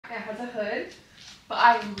It has a hood, but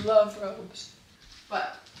I love robes.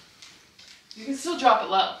 But you can still drop it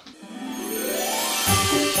low.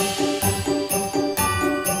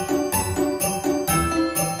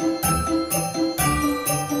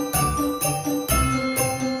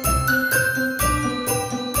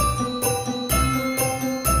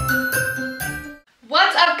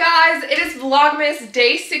 What's up, guys? It is Vlogmas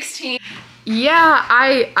day 16. Yeah,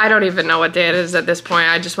 I don't even know what day it is at this point.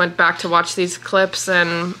 I just went back to watch these clips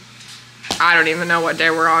and I don't even know what day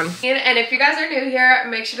we're on. And if you guys are new here,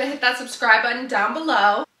 make sure to hit that subscribe button down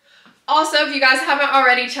below. Also, if you guys haven't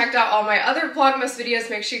already checked out all my other Vlogmas videos,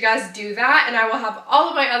 make sure you guys do that, and I will have all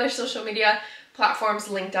of my other social media platforms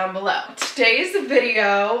linked down below. Today's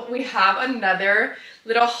video, we have another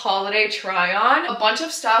little holiday try on. A bunch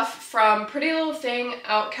of stuff from Prettylittlething,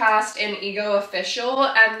 Outcast, and Ego Official,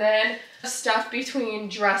 and then stuff between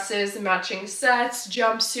dresses, matching sets,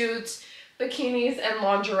 jumpsuits, bikinis, and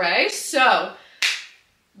lingerie. So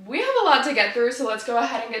we have a lot to get through, so let's go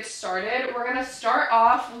ahead and get started. We're gonna start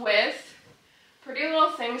off with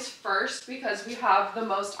Prettylittlethings first because we have the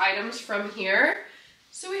most items from here.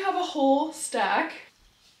 So we have a whole stack.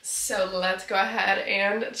 So let's go ahead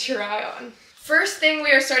and try on. First thing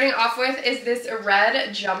we are starting off with is this red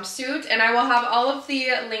jumpsuit, and I will have all of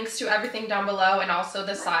the links to everything down below and also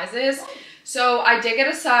the sizes. So I did get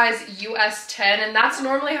a size US 10, and that's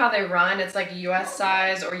normally how they run. It's like US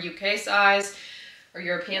size or UK size or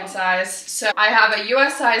European size. So I have a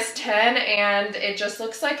US size 10, and it just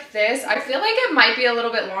looks like this. I feel like it might be a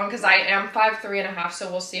little bit long because I am 5'3½",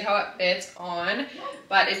 so we'll see how it fits on.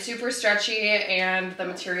 But it's super stretchy and the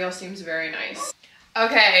material seems very nice.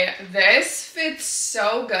 Okay, this fits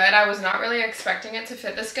so good. I was not really expecting it to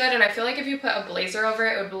fit this good, and I feel like if you put a blazer over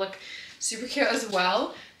it, it would look super cute as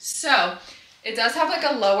well. So it does have like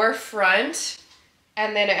a lower front,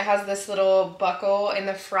 and then it has this little buckle in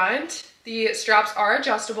the front. The straps are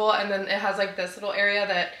adjustable, and then it has like this little area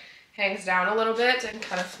that hangs down a little bit and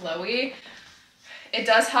kind of flowy. It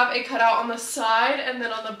does have a cutout on the side, and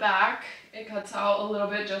then on the back it cuts out a little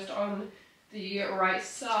bit just on the right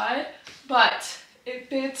side, but it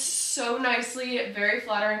fits so nicely, very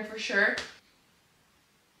flattering for sure,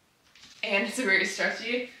 and it's very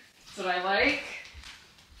stretchy. That's what I like.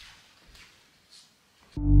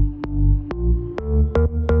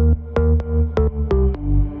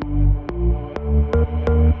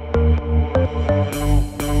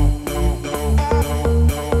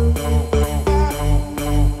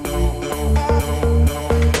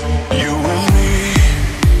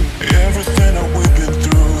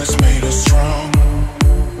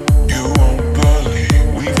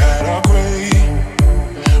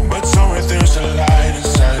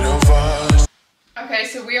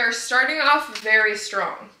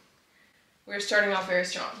 We're starting off very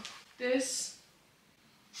strong. This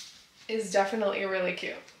is definitely really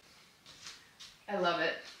cute. I love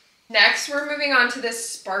it. Next, we're moving on to this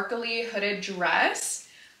sparkly hooded dress.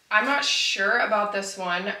 I'm not sure about this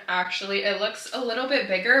one, actually. It looks a little bit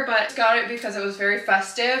bigger, but got it because it was very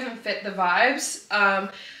festive and fit the vibes.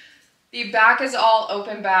 The back is all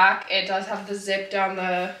open back. It does have the zip down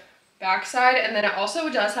the back side, and then it also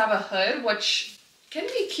does have a hood, which can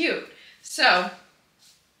be cute. So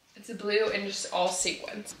it's a blue and just all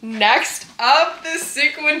sequins. Next up, the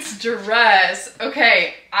sequins dress.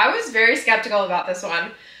 Okay, I was very skeptical about this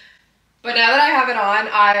one, but now that I have it on,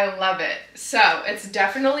 I love it. So it's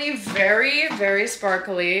definitely very, very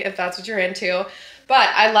sparkly if that's what you're into. But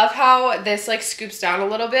I love how this like scoops down a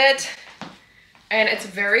little bit, and it's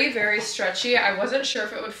very, very stretchy. I wasn't sure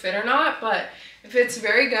if it would fit or not, but it fits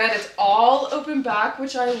very good. It's all open back,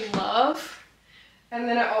 which I love. And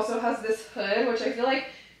then it also has this hood, which I feel like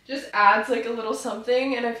just adds like a little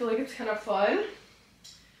something, and I feel like it's kind of fun.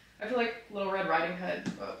 I feel like Little Red Riding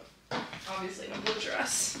Hood, but obviously no blue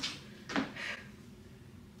dress.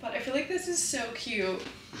 But I feel like this is so cute.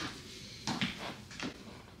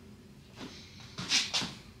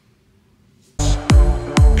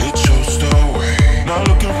 It's your story. Not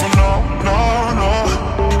looking for no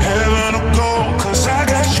heaven or gold, 'cause I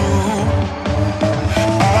got you.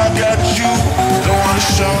 I got you. Don't wanna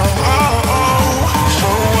show.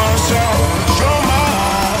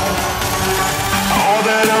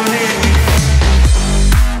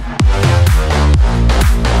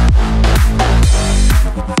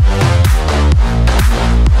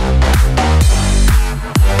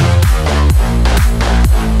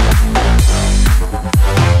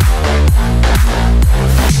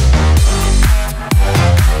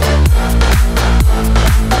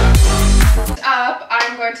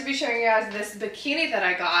 This bikini that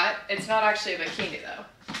I got. It's not actually a bikini though.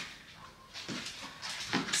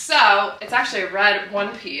 So it's actually a red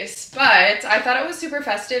one piece, but I thought it was super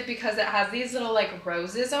festive because it has these little like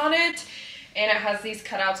roses on it and it has these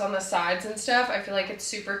cutouts on the sides and stuff. I feel like it's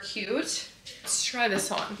super cute. Let's try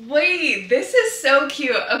this on. Wait, this is so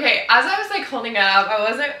cute. Okay, as I was like holding it up, I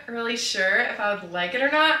wasn't really sure if I would like it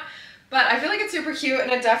or not, but I feel like it's super cute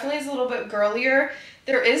and it definitely is a little bit girlier.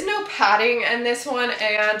 There is no padding in this one,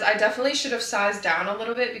 and I definitely should have sized down a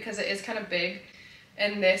little bit because it is kind of big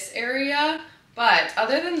in this area. But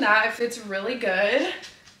other than that, it fits really good.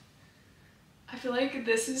 I feel like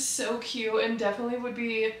this is so cute and definitely would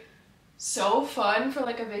be so fun for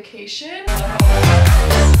like a vacation.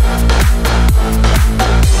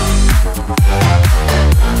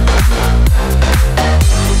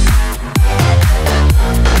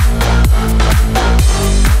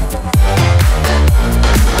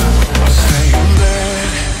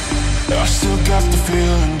 I still got the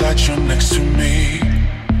feeling that you're next to me,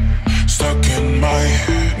 stuck in my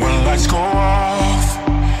head when lights go off.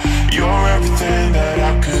 You're everything that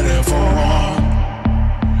I could ever want.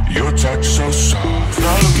 Your touch so soft.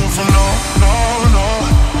 Not looking for no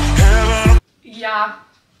heaven. Yeah,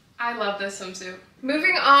 I love this swimsuit.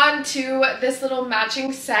 Moving on to this little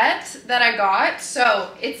matching set that I got.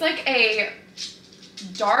 So it's like a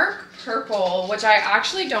dark purple, which I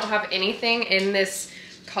actually don't have anything in this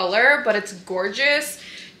color, but it's gorgeous.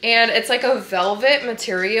 And it's like a velvet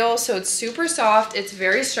material, so it's super soft, it's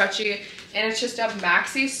very stretchy, and it's just a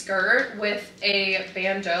maxi skirt with a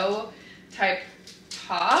bandeau type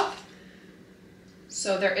top.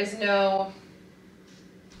 So there is no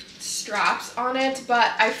straps on it,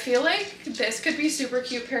 but I feel like this could be super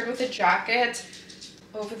cute paired with a jacket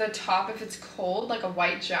over the top if it's cold, like a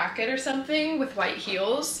white jacket or something with white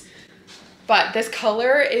heels. But this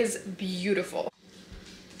color is beautiful.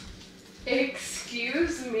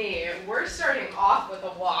 Excuse me, we're starting off with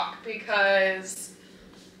a walk because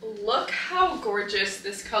look how gorgeous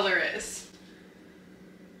this color is.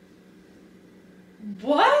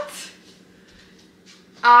 What?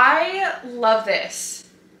 I love this.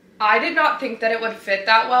 I did not think that it would fit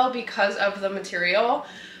that well because of the material,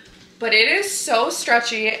 but it is so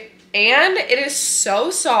stretchy and it is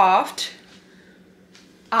so soft.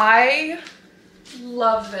 I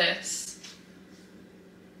love this.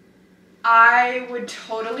 I would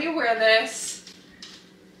totally wear this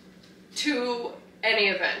to any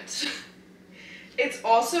event. It's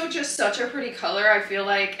also just such a pretty color. I feel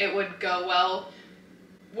like it would go well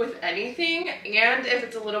with anything, and if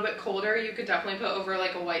it's a little bit colder, you could definitely put over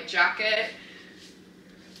like a white jacket.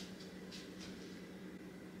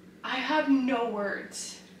 I have no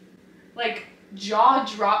words. Like, jaw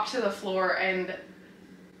dropped to the floor, and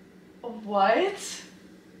what?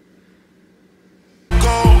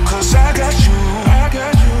 Cause I got you, I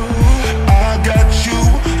got you, I got you.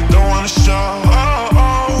 Don't wanna show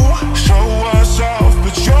us off,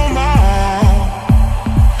 but you're my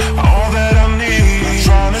all that I need. I'm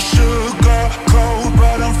trying to sugarcoat,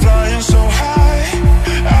 but I'm flying so high.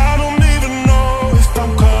 I don't even know if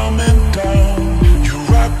I'm coming down. You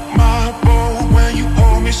rock my boat when you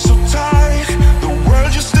hold me so tight. The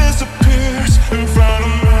world just disappears in front of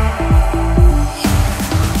me.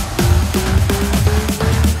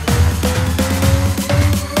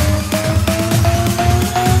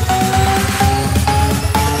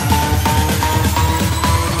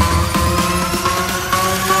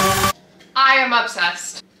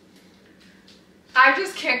 Obsessed. I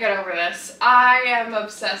just can't get over this. I am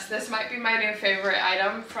obsessed. This might be my new favorite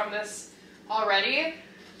item from this already.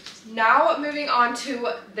 Now moving on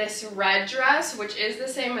to this red dress, which is the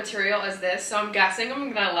same material as this, so I'm guessing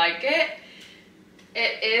I'm gonna like it.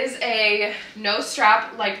 It is a no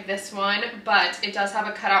strap like this one, but it does have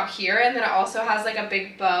a cutout here, and then it also has like a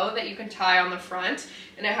big bow that you can tie on the front,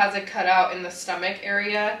 and it has a cutout in the stomach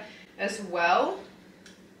area as well.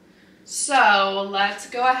 So let's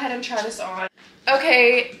go ahead and try this on.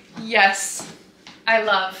 Okay, yes,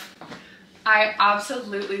 I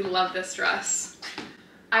absolutely love this dress.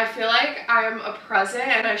 I feel like I'm a present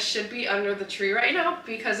and I should be under the tree right now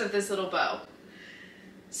because of this little bow.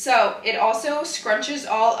 So it also scrunches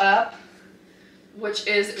all up, which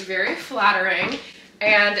is very flattering,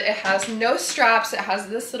 and it has no straps. It has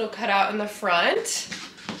this little cutout in the front.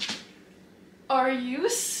 Are you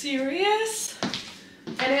serious?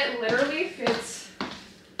 And it literally fits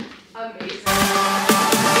amazing.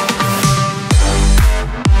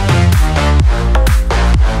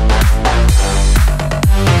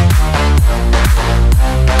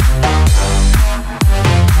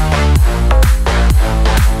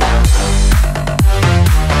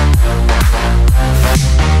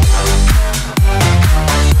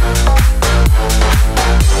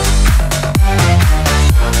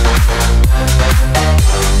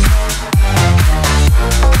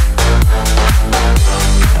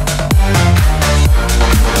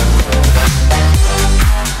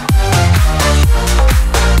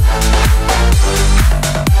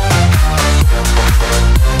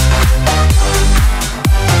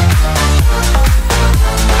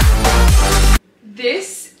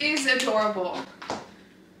 adorable.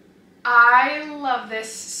 I love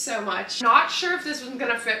this so much. Not sure if this one's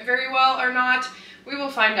gonna fit very well or not. We will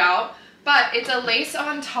find out. But it's a lace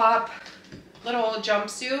on top little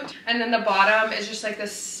jumpsuit, and then the bottom is just like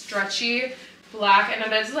this stretchy black, and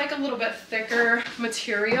it is like a little bit thicker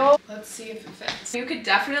material. Let's see if it fits. You could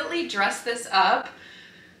definitely dress this up,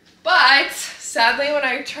 but sadly when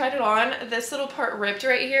I tried it on, this little part ripped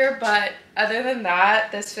right here, but other than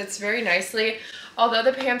that, this fits very nicely. Although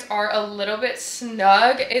the pants are a little bit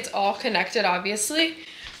snug, it's all connected obviously,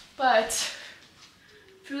 but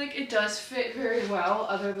I feel like it does fit very well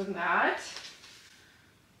other than that.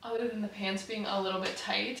 Other than the pants being a little bit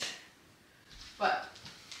tight, but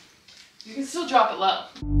you can still drop it low.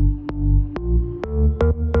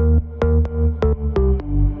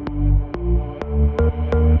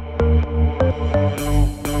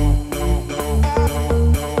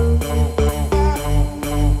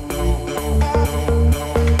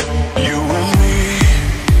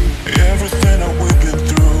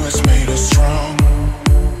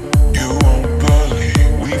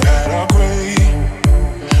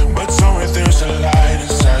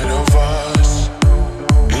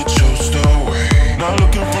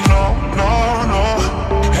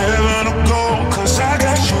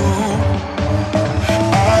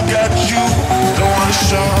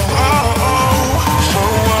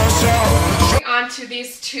 To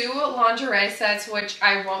these two lingerie sets, which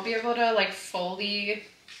I won't be able to like fully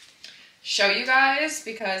show you guys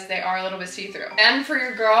because they are a little bit see-through. And for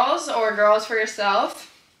your girls or girls for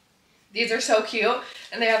yourself, these are so cute,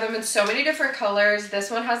 and they have them in so many different colors.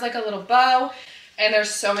 This one has like a little bow, and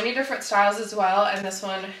there's so many different styles as well, and this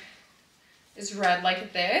one is red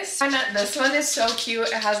like this. And this one is so cute.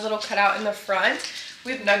 It has a little cutout in the front.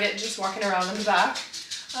 We have Nugget just walking around in the back.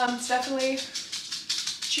 It's definitely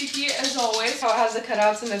cheeky as always. How it has the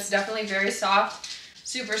cutouts, and it's definitely very soft,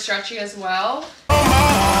 super stretchy as well. All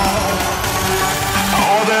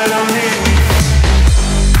that I need.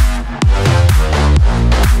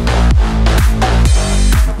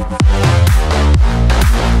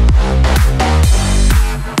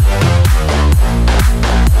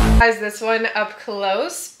 Guys, this one up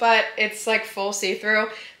close, but it's like full see-through,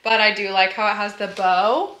 but I do like how it has the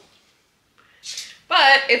bow.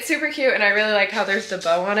 But it's super cute, and I really like how there's the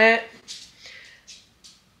bow on it.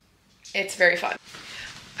 It's very fun.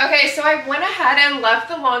 Okay, so I went ahead and left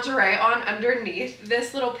the lingerie on underneath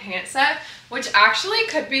this little pant set, which actually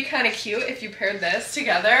could be kind of cute if you paired this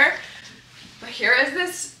together. But here is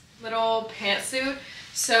this little pantsuit.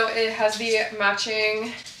 So it has the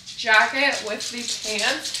matching jacket with these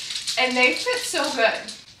pants, and they fit so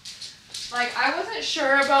good. Like, I wasn't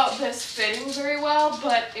sure about this fitting very well,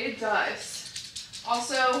 but it does.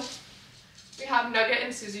 Also, we have Nugget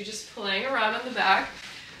and Susie just playing around in the back,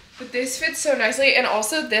 but this fits so nicely. And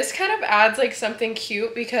also this kind of adds like something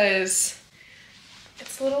cute because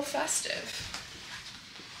it's a little festive.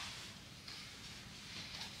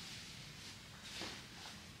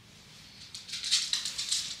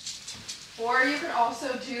 Or you could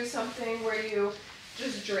also do something where you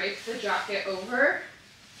just drape the jacket over,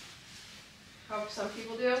 how some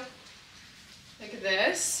people do, like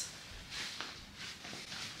this.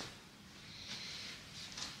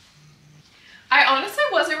 I honestly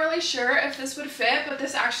wasn't really sure if this would fit, but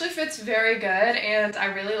this actually fits very good, and I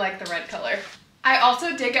really like the red color. I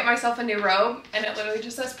also did get myself a new robe, and it literally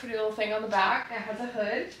just says Prettylittlething on the back. It has a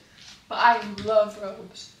hood, but I love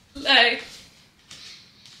robes. Like,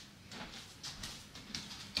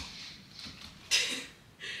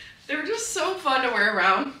 they're just so fun to wear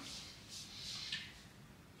around.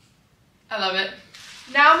 I love it.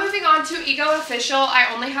 Now moving on to Ego Official. I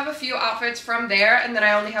only have a few outfits from there, and then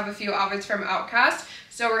I only have a few outfits from Outcast.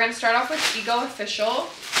 So we're going to start off with Ego Official.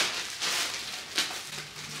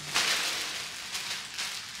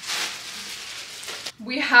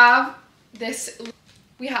 We have this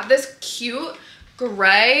cute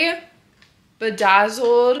gray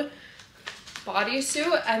bedazzled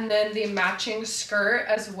bodysuit, and then the matching skirt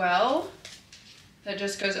as well that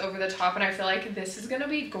just goes over the top, and I feel like this is going to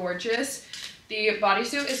be gorgeous. The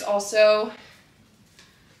bodysuit is also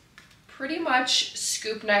pretty much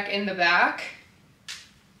scoop neck in the back,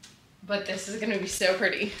 but this is gonna be so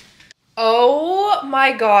pretty. Oh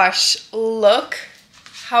my gosh, look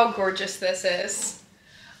how gorgeous this is.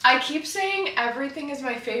 I keep saying everything is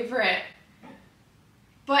my favorite,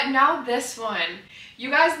 but now this one.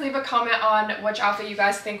 You guys leave a comment on which outfit you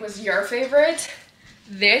guys think was your favorite.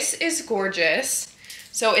 This is gorgeous.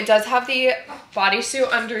 So it does have the bodysuit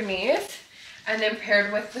underneath, and then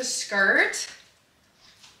paired with the skirt.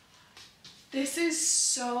 This is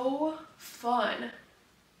so fun.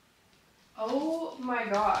 Oh my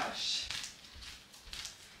gosh.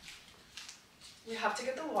 We have to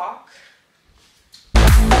get the walk.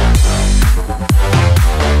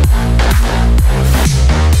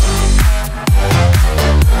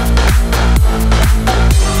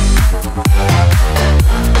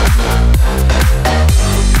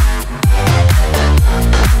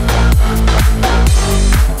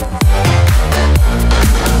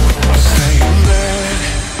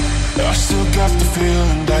 I still got the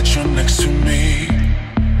feeling that you're next to me,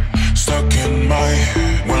 stuck in my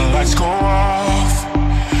head when lights go off.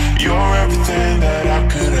 You're everything that I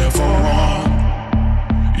could ever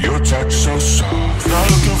want. Your touch so soft, not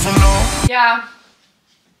looking for no. Yeah,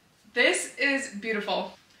 this is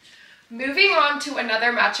beautiful. Moving on to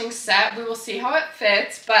another matching set. We will see how it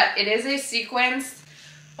fits, but it is a sequence,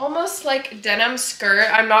 almost like denim skirt.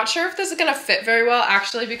 I'm not sure if this is gonna fit very well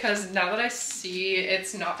actually, because now that I see,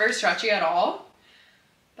 it's not very stretchy at all.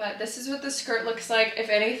 But this is what the skirt looks like. If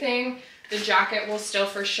anything, the jacket will still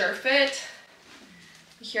for sure fit.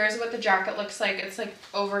 Here's what the jacket looks like. It's like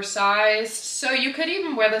oversized. So you could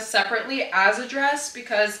even wear this separately as a dress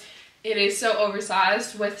because it is so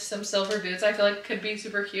oversized with some silver boots. I feel like it could be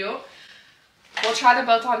super cute. We'll try them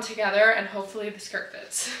both on together and hopefully the skirt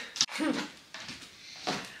fits.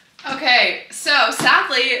 Okay, so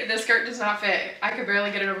sadly, the skirt does not fit. I could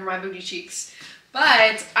barely get it over my booty cheeks.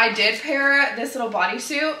 But I did pair this little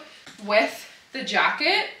bodysuit with the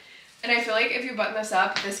jacket. And I feel like if you button this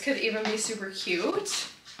up, this could even be super cute.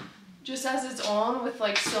 Just as its own with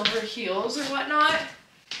like silver heels or whatnot.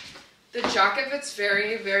 The jacket fits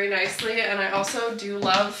very, very nicely. And I also do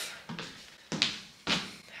love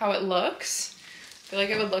how it looks. I feel like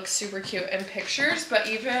it would look super cute in pictures, but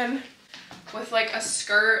even with like a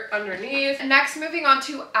skirt underneath. Next, moving on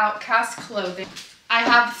to Outcast clothing. I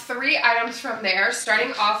have 3 items from there,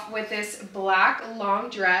 starting off with this black long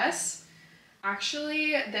dress.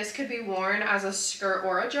 Actually, this could be worn as a skirt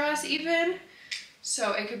or a dress even.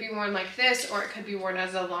 So it could be worn like this, or it could be worn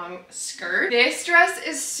as a long skirt. This dress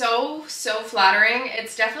is so flattering.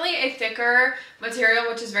 It's definitely a thicker material,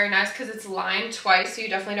 which is very nice because it's lined twice, so you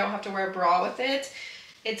definitely don't have to wear a bra with it.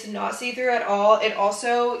 It's not see-through at all. It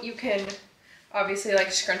also, you can obviously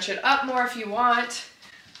like scrunch it up more if you want,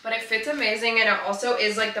 but it fits amazing, and it also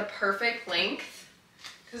is like the perfect length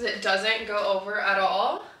because it doesn't go over at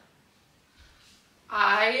all.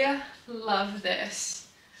 I love this.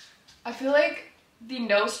 I feel like the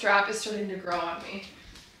no strap is starting to grow on me.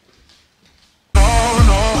 No,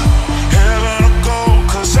 heaven or gold,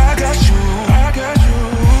 'cause I got you, I got you,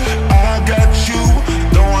 I got you.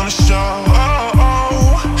 Don't wanna show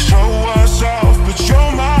us off, but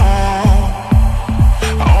you're my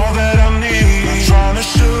all that I need. I'm trying to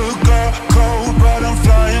sugarcoat, but I'm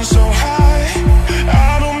flying so high.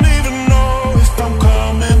 I don't even know if I'm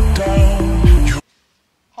coming down.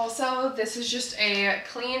 Also, this is just a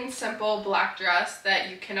clean, simple black dress that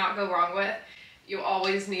you cannot go wrong with. You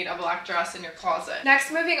always need a black dress in your closet.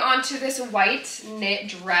 Next, moving on to this white knit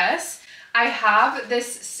dress. I have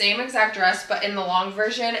this same exact dress, but in the long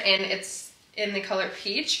version, and it's in the color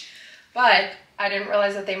peach. But I didn't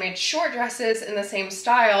realize that they made short dresses in the same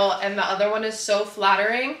style, and the other one is so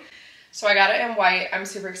flattering. So I got it in white. I'm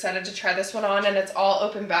super excited to try this one on, and it's all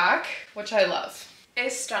open back, which I love.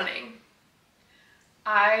 It's stunning.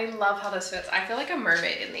 I love how this fits. I feel like a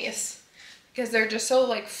mermaid in these because they're just so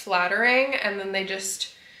like flattering, and then they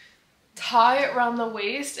just tie around the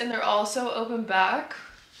waist, and they're also open back.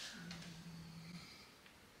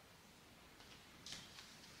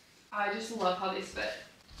 I just love how these fit.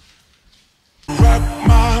 Rock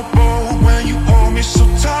my boat when you hold me so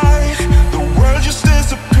tight. The world just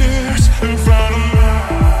disappears in front of me.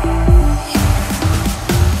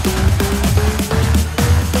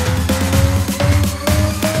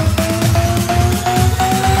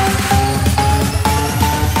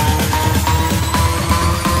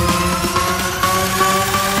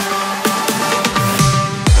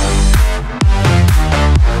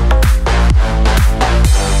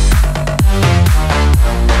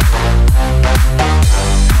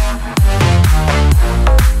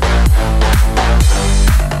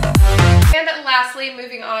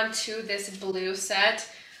 Moving on to this blue set.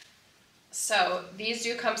 So these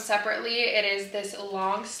do come separately. It is this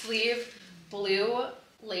long sleeve blue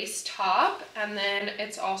lace top, and then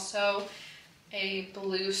it's also a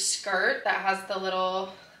blue skirt that has the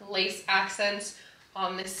little lace accents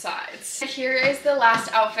on the sides. Here is the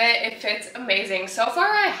last outfit. It fits amazing. So far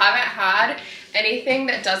I haven't had anything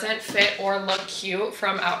that doesn't fit or look cute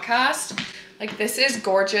from Outcast. Like, this is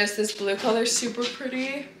gorgeous. This blue color is super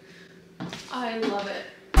pretty. I love it.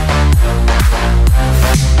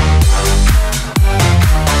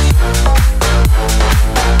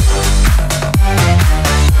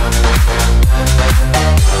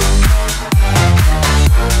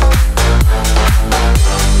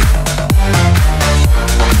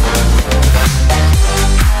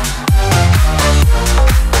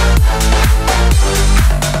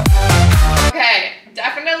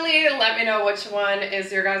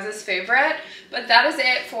 favorite. But that is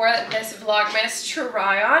it for this Vlogmas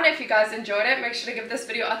try on. If you guys enjoyed it, make sure to give this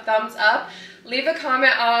video a thumbs up. Leave a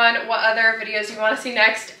comment on what other videos you want to see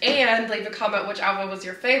next, and leave a comment which outfit was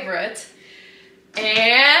your favorite.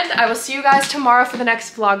 And I will see you guys tomorrow for the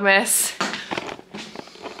next Vlogmas.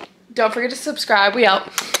 Don't forget to subscribe. We out.